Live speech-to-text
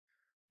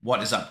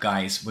What is up,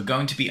 guys? We're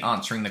going to be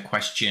answering the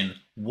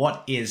question,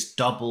 what is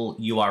double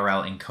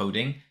URL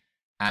encoding?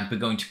 And we're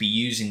going to be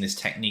using this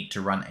technique to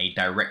run a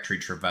directory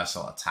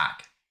traversal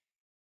attack.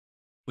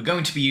 We're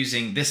going to be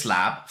using this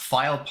lab,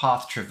 file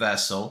path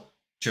traversal,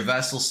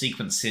 traversal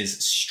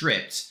sequences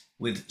stripped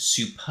with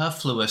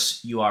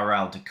superfluous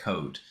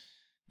URL-decode.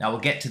 Now we'll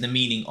get to the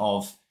meaning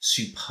of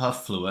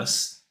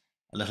superfluous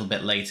a little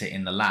bit later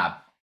in the lab.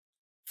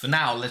 For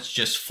now, let's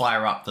just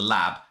fire up the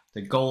lab.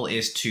 The goal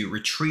is to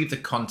retrieve the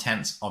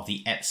contents of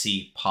the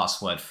etc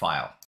password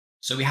file.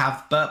 So we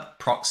have burp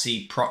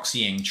proxy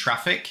proxying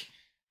traffic,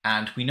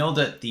 and we know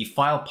that the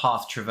file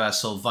path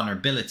traversal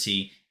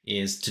vulnerability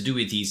is to do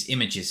with these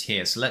images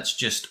here. So let's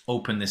just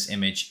open this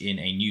image in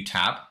a new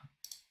tab.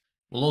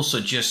 We'll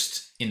also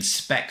just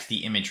inspect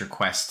the image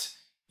request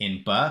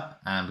in burp,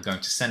 and we're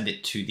going to send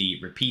it to the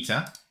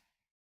repeater.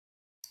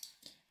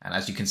 And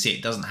as you can see,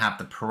 it doesn't have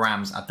the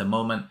params at the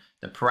moment.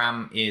 The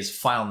param is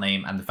file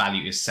name and the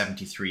value is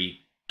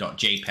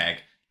 73.jpg.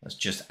 Let's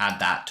just add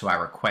that to our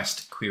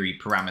request query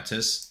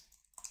parameters.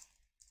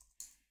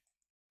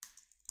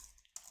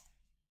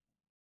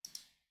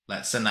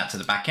 Let's send that to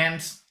the back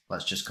end.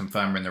 Let's just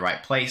confirm we're in the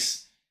right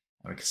place.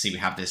 And we can see we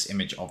have this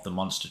image of the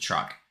monster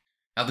truck.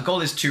 Now the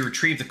goal is to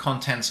retrieve the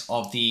contents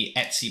of the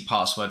etc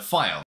password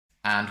file.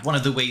 And one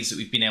of the ways that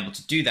we've been able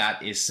to do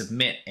that is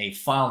submit a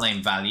file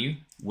name value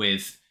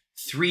with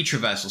 3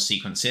 traversal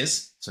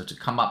sequences. So to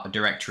come up a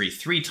directory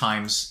 3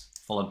 times,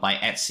 followed by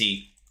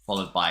etc,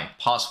 followed by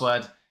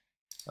password.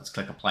 Let's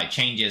click apply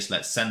changes.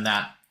 Let's send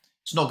that.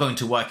 It's not going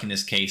to work in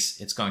this case.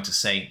 It's going to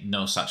say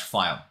no such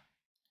file.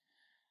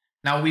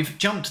 Now we've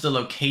jumped to the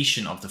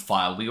location of the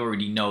file. We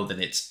already know that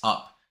it's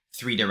up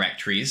 3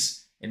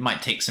 directories. It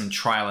might take some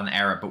trial and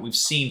error, but we've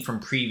seen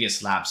from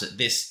previous labs that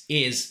this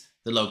is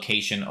the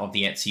location of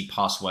the etc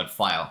password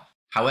file.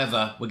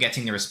 However, we're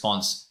getting the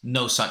response,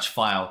 no such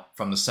file,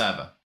 from the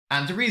server.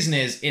 And the reason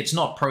is it's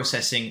not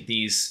processing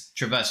these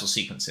traversal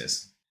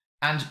sequences.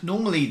 And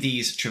normally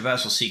these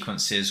traversal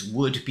sequences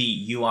would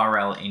be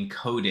URL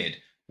encoded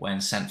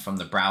when sent from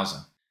the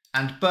browser.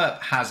 And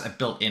burp has a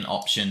built-in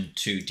option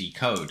to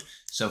decode.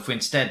 So if we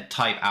instead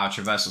type our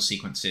traversal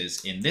sequences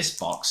in this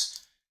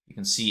box, you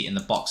can see in the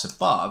box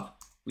above,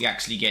 we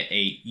actually get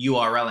a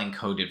URL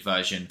encoded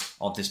version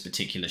of this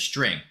particular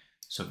string.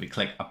 So if we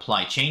click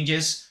apply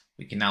changes,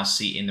 we can now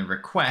see in the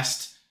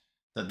request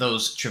that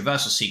those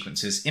traversal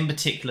sequences, in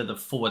particular the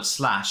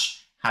 /,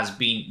 has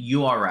been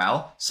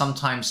URL,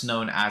 sometimes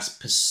known as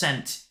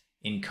percent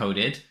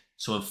encoded.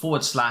 So a /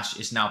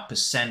 is now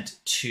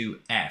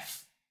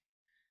 %2f.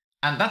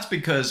 And that's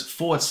because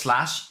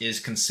 / is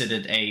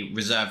considered a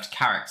reserved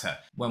character.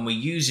 When we're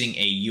using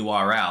a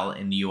URL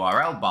in the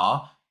URL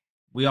bar,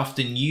 we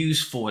often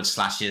use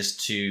 /s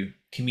to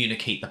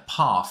communicate the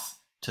path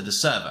to the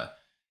server.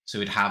 So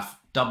we'd have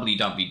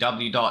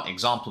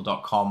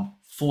www.example.com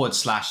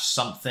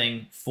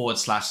 /something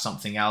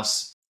 /something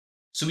else.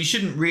 So we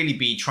shouldn't really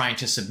be trying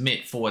to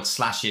submit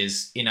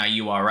 /s in our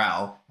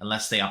URL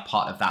unless they are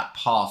part of that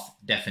path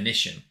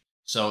definition.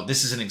 So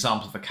this is an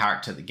example of a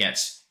character that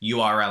gets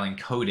URL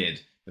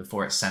encoded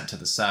before it's sent to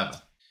the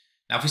server.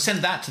 Now if we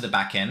send that to the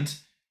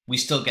backend, we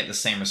still get the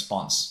same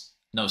response,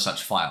 no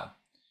such file.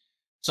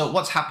 So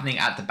what's happening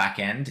at the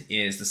backend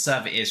is the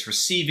server is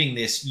receiving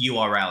this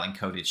URL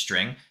encoded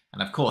string.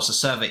 And of course, the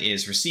server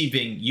is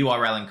receiving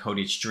URL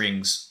encoded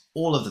strings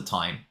all of the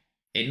time.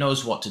 It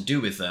knows what to do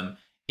with them.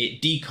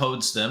 It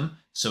decodes them,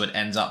 so it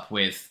ends up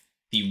with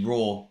the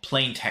raw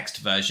plain text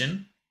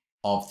version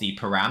of the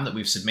param that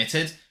we've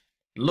submitted,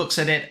 looks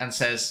at it and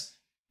says,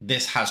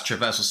 this has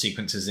traversal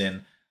sequences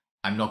in.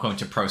 I'm not going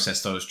to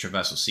process those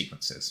traversal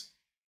sequences.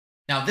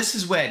 Now, this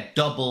is where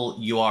double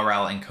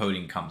URL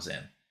encoding comes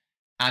in.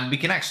 And we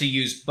can actually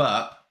use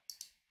burp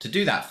to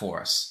do that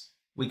for us.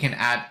 We can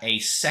add a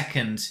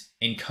second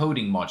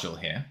encoding module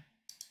here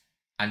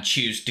and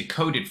choose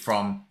decoded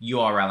from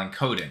URL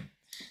encoding.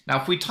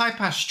 Now, if we type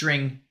our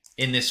string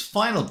in this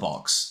final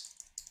box,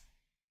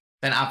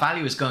 then our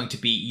value is going to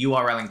be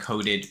URL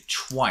encoded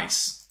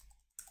twice.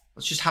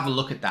 Let's just have a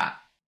look at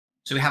that.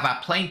 So we have our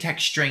plain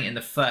text string in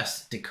the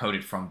first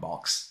decoded from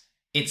box.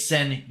 It's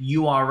then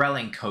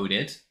URL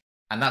encoded,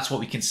 and that's what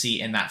we can see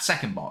in that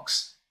second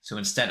box. So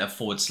instead of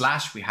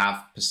 /, we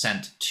have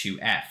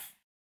 %2f.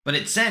 But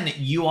it's then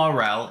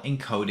URL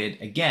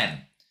encoded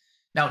again.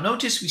 Now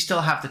notice we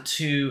still have the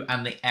 2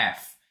 and the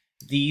f.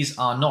 These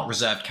are not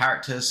reserved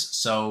characters,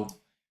 so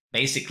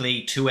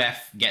basically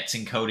 2f gets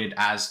encoded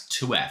as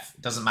 2f.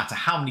 It doesn't matter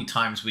how many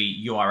times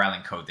we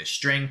URL encode this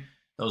string,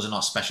 those are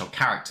not special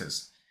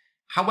characters.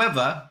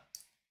 However,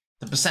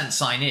 the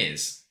 %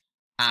 is,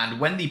 and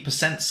when the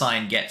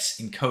 % gets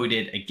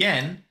encoded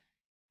again,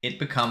 it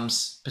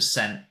becomes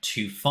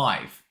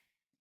 %25.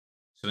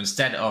 So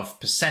instead of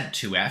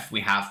 %2f,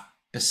 we have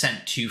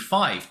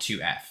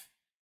 %252f.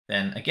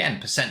 Then again,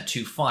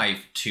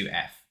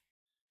 %252f.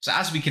 So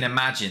as we can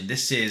imagine,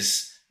 this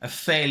is a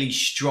fairly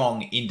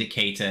strong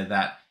indicator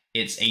that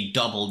it's a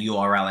double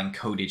URL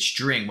encoded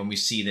string when we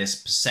see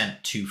this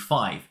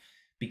 %25.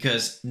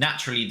 because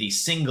naturally the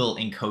single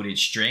encoded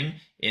string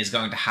is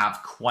going to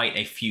have quite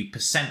a few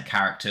percent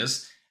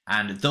characters,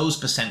 and those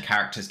percent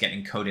characters get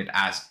encoded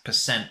as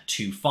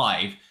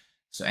 %25.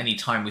 So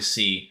anytime we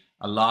see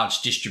a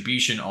large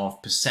distribution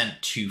of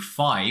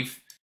 %25,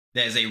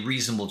 there's a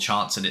reasonable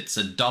chance that it's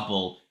a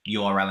double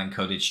URL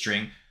encoded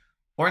string,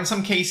 or in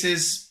some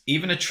cases,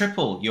 even a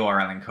triple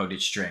URL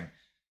encoded string.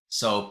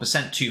 So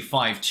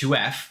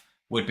 %252f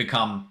would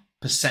become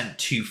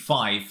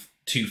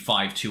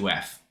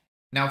 %25252f.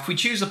 Now, if we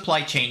choose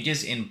apply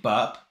changes in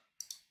burp,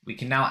 we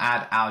can now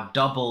add our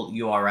double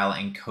URL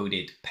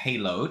encoded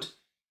payload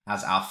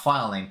as our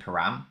file name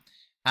param.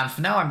 And for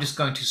now, I'm just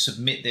going to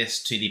submit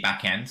this to the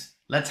backend.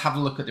 Let's have a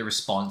look at the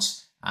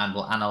response and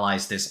we'll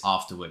analyze this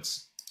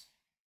afterwards.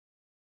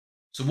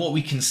 So what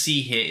we can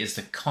see here is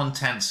the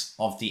contents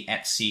of the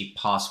etc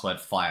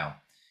password file.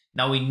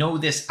 Now we know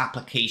this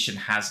application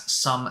has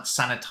some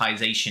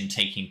sanitization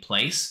taking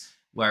place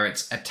where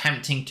it's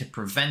attempting to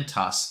prevent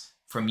us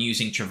from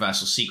using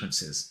traversal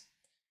sequences.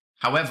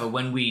 However,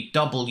 when we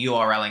double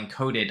URL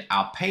encoded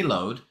our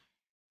payload,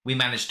 we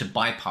managed to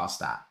bypass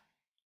that.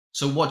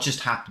 So what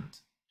just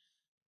happened?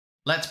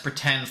 Let's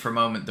pretend for a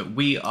moment that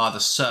we are the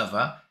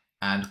server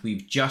and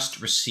we've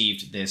just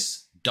received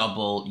this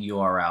double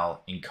URL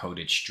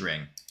encoded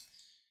string.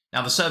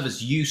 Now the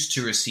server's used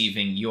to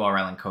receiving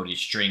URL encoded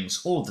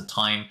strings all the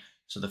time,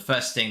 so the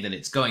first thing that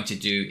it's going to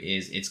do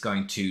is it's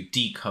going to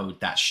decode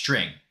that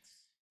string.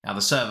 Now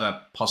the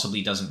server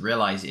possibly doesn't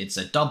realize it's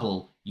a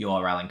double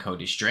URL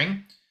encoded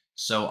string,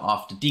 so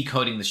after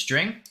decoding the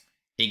string,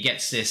 it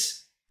gets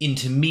this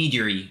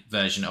intermediary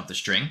version of the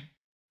string,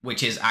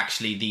 which is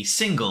actually the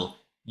single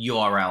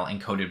URL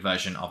encoded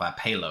version of our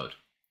payload.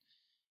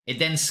 It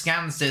then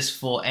scans this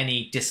for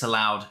any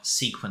disallowed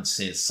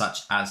sequences, such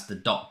as the ...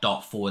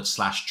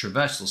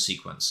 traversal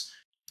sequence.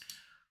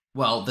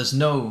 Well, there's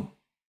no ...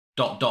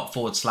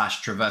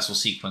 traversal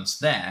sequence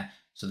there,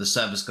 so the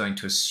server's going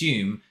to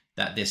assume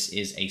that this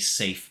is a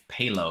safe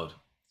payload.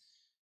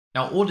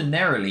 Now,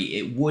 ordinarily,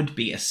 it would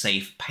be a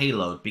safe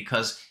payload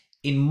because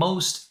in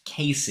most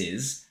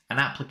cases, an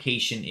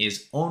application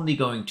is only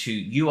going to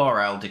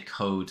URL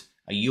decode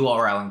a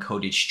URL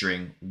encoded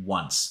string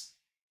once.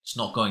 It's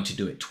not going to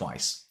do it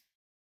twice.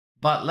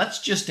 But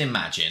let's just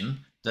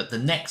imagine that the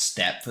next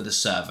step for the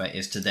server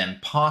is to then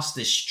pass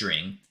this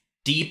string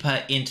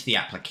deeper into the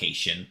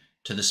application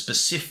to the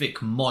specific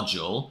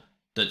module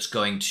that's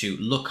going to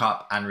look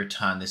up and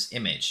return this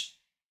image.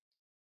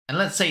 And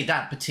let's say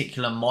that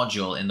particular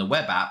module in the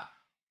web app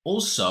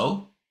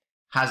also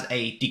has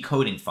a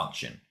decoding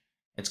function.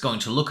 It's going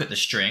to look at the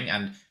string,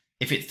 and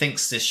if it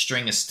thinks this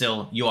string is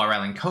still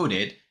URL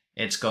encoded,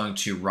 it's going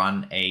to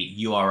run a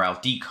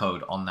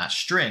URL-decode on that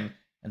string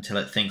until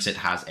it thinks it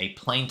has a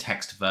plain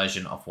text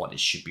version of what it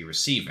should be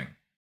receiving.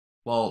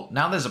 Well,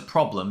 now there's a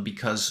problem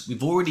because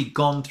we've already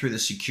gone through the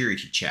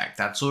security check.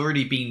 That's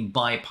already been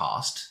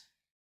bypassed.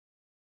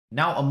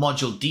 Now a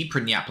module deeper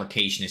in the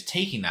application is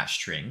taking that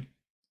string,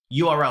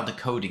 URL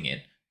decoding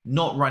it,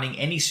 not running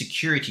any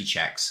security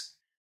checks,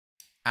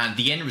 and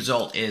the end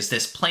result is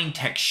this plain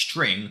text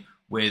string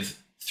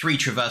with 3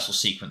 traversal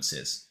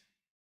sequences,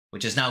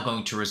 which is now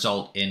going to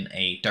result in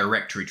a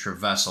directory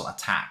traversal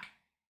attack.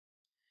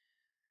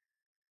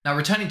 Now,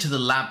 returning to the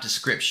lab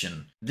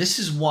description, this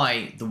is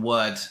why the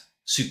word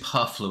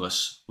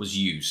superfluous was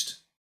used.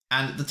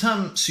 And the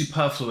term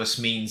superfluous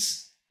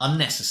means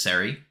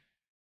unnecessary,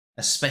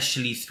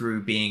 especially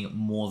through being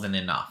more than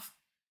enough.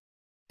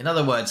 In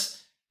other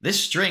words, this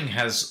string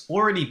has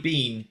already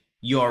been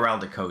URL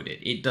decoded.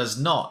 It does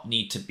not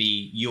need to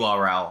be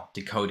URL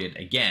decoded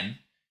again,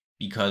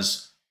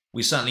 because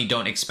we certainly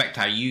don't expect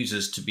our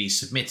users to be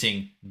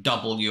submitting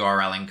double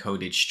URL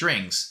encoded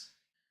strings.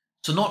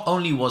 So not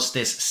only was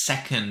this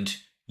second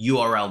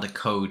URL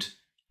decode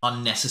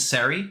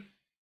unnecessary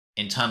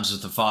in terms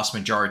of the vast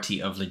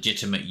majority of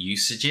legitimate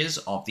usages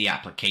of the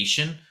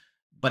application,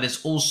 but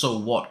it's also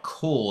what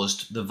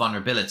caused the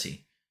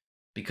vulnerability,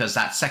 because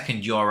that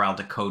second URL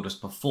decode was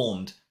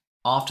performed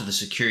after the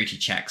security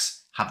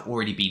checks have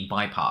already been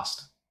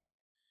bypassed.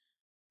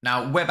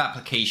 Now, web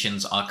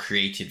applications are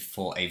created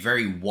for a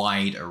very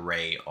wide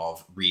array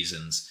of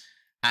reasons,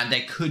 and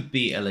there could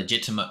be a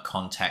legitimate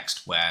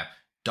context where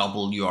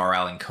double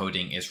URL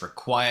encoding is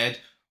required,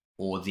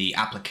 or the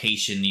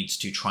application needs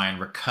to try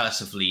and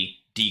recursively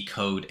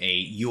decode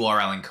a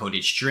URL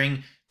encoded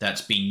string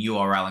that's been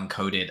URL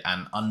encoded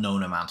an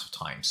unknown amount of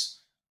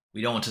times.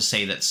 We don't want to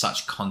say that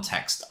such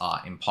contexts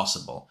are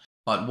impossible,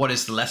 but what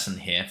is the lesson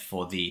here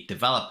for the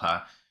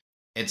developer?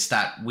 It's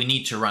that we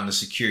need to run the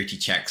security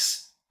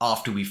checks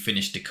after we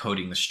finish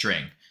decoding the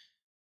string.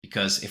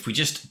 Because if we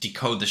just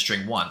decode the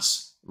string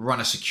once,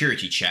 run a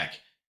security check,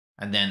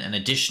 and then an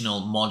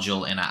additional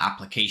module in our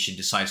application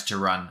decides to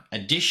run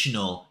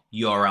additional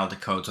URL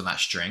decodes on that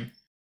string,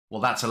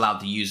 well, that's allowed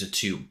the user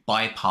to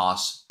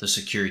bypass the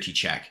security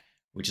check,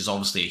 which is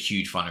obviously a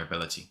huge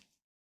vulnerability.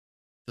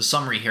 The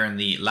summary here in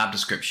the lab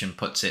description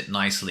puts it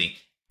nicely.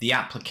 The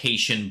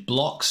application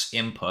blocks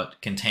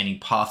input containing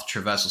path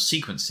traversal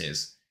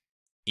sequences.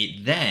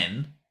 It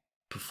then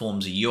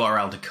performs a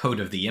URL decode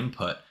of the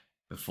input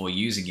before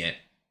using it,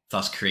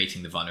 thus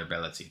creating the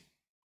vulnerability.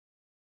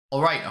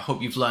 All right, I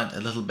hope you've learned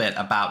a little bit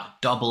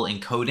about double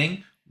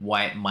encoding,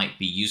 why it might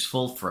be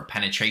useful for a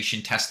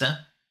penetration tester.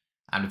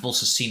 And we've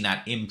also seen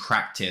that in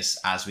practice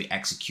as we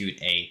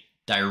execute a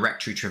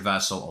directory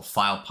traversal or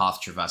file path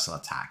traversal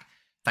attack.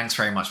 Thanks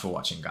very much for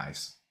watching,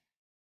 guys.